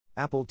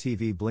Apple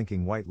TV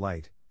blinking white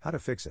light, how to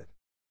fix it.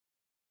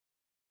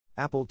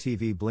 Apple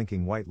TV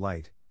blinking white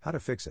light, how to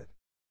fix it.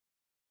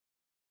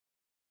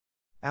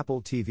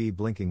 Apple TV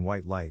blinking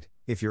white light.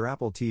 If your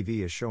Apple TV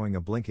is showing a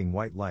blinking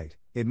white light,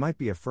 it might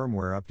be a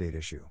firmware update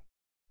issue.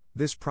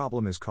 This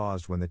problem is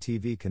caused when the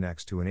TV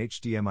connects to an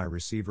HDMI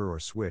receiver or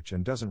switch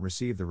and doesn't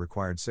receive the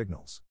required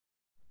signals.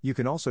 You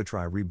can also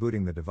try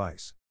rebooting the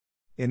device.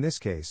 In this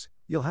case,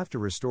 you'll have to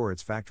restore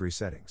its factory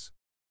settings.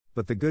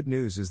 But the good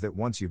news is that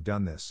once you've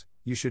done this,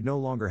 you should no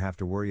longer have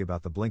to worry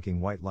about the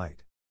blinking white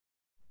light.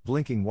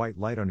 Blinking white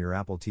light on your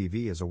Apple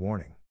TV is a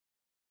warning.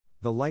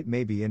 The light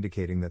may be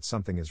indicating that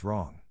something is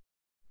wrong.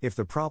 If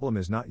the problem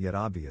is not yet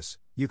obvious,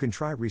 you can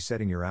try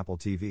resetting your Apple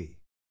TV.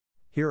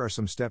 Here are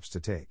some steps to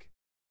take.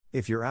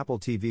 If your Apple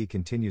TV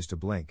continues to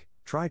blink,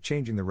 try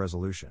changing the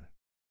resolution.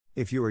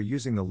 If you are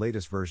using the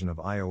latest version of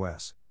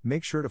iOS,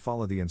 make sure to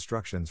follow the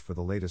instructions for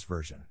the latest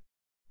version.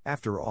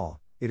 After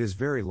all, it is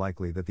very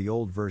likely that the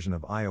old version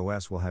of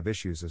iOS will have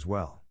issues as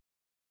well.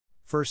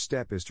 First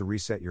step is to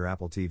reset your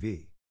Apple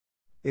TV.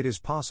 It is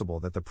possible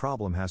that the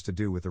problem has to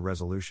do with the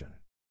resolution.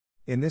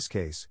 In this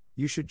case,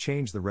 you should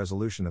change the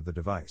resolution of the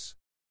device.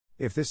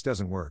 If this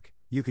doesn't work,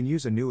 you can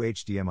use a new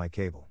HDMI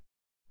cable.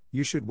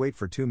 You should wait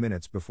for 2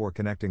 minutes before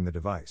connecting the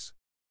device.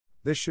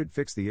 This should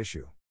fix the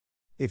issue.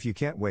 If you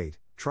can't wait,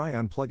 try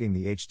unplugging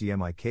the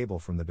HDMI cable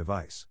from the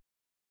device.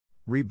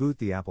 Reboot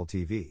the Apple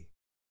TV.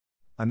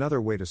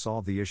 Another way to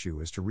solve the issue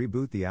is to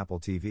reboot the Apple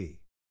TV.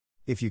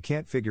 If you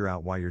can't figure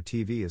out why your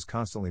TV is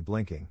constantly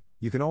blinking,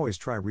 you can always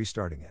try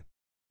restarting it.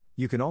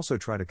 You can also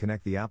try to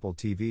connect the Apple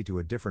TV to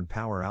a different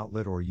power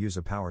outlet or use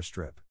a power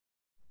strip.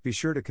 Be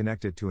sure to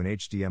connect it to an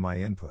HDMI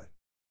input.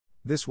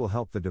 This will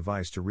help the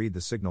device to read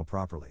the signal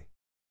properly.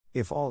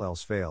 If all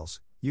else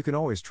fails, you can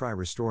always try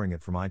restoring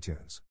it from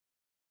iTunes.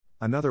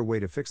 Another way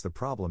to fix the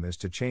problem is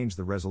to change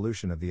the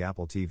resolution of the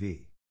Apple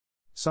TV.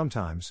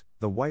 Sometimes,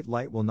 the white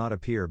light will not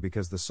appear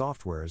because the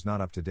software is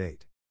not up to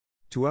date.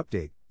 To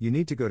update, you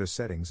need to go to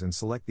Settings and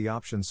select the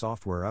option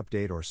Software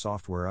Update or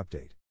Software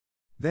Update.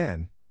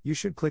 Then, you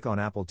should click on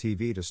Apple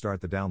TV to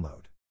start the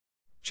download.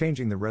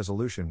 Changing the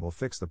resolution will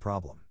fix the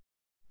problem.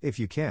 If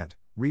you can't,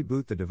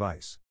 reboot the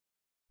device.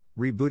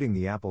 Rebooting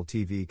the Apple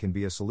TV can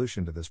be a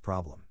solution to this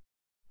problem.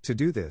 To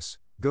do this,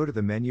 go to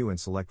the menu and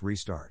select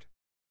Restart.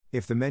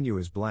 If the menu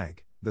is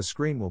blank, the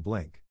screen will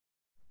blink.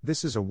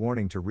 This is a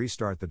warning to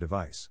restart the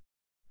device.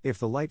 If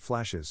the light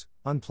flashes,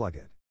 unplug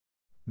it.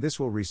 This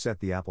will reset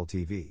the Apple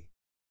TV.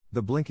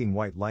 The blinking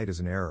white light is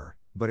an error,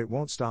 but it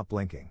won't stop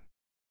blinking.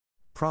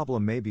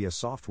 Problem may be a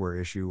software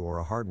issue or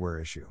a hardware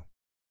issue.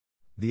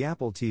 The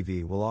Apple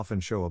TV will often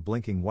show a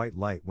blinking white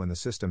light when the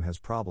system has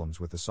problems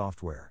with the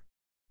software.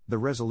 The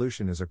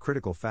resolution is a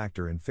critical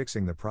factor in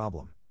fixing the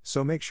problem,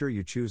 so make sure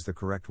you choose the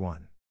correct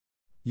one.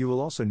 You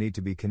will also need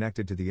to be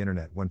connected to the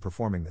internet when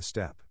performing this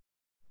step.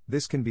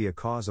 This can be a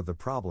cause of the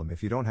problem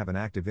if you don't have an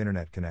active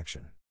internet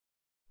connection.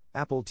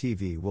 Apple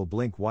TV will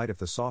blink white if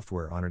the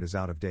software on it is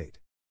out of date.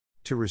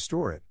 To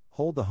restore it,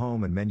 hold the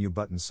Home and Menu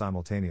buttons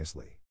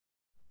simultaneously.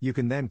 You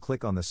can then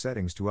click on the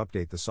settings to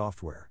update the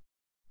software.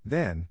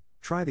 Then,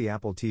 try the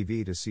Apple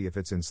TV to see if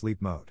it's in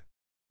sleep mode.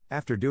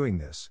 After doing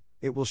this,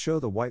 it will show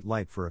the white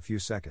light for a few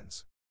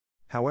seconds.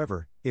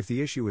 However, if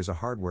the issue is a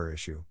hardware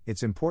issue,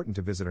 it's important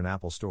to visit an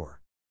Apple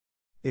store.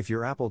 If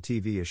your Apple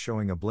TV is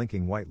showing a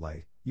blinking white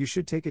light, you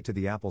should take it to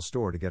the Apple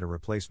store to get a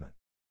replacement.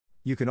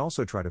 You can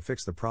also try to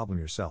fix the problem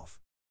yourself.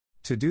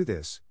 To do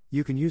this,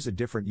 you can use a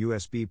different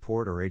USB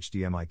port or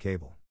HDMI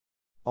cable.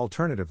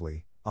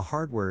 Alternatively, a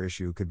hardware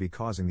issue could be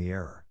causing the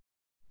error.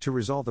 To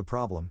resolve the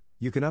problem,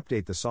 you can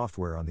update the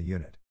software on the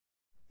unit.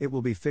 It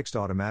will be fixed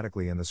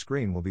automatically and the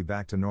screen will be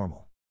back to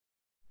normal.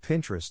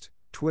 Pinterest,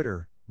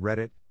 Twitter,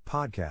 Reddit,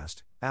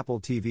 podcast, Apple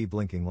TV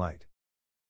blinking light.